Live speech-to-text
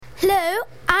Hello,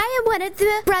 I am one of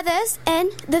the brothers in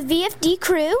the VFD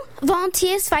crew,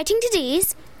 volunteers fighting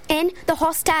disease in the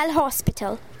hostile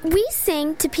hospital. We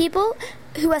sing to people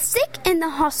who are sick in the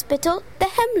hospital, the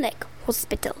Hemlock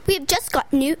Hospital. We have just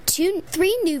got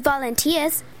three new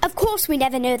volunteers. Of course, we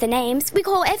never know the names. We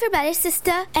call everybody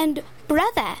sister and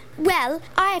brother. Well,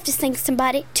 I have to sing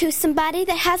to somebody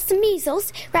that has some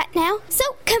measles right now. So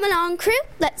come along, crew.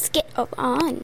 Let's get on.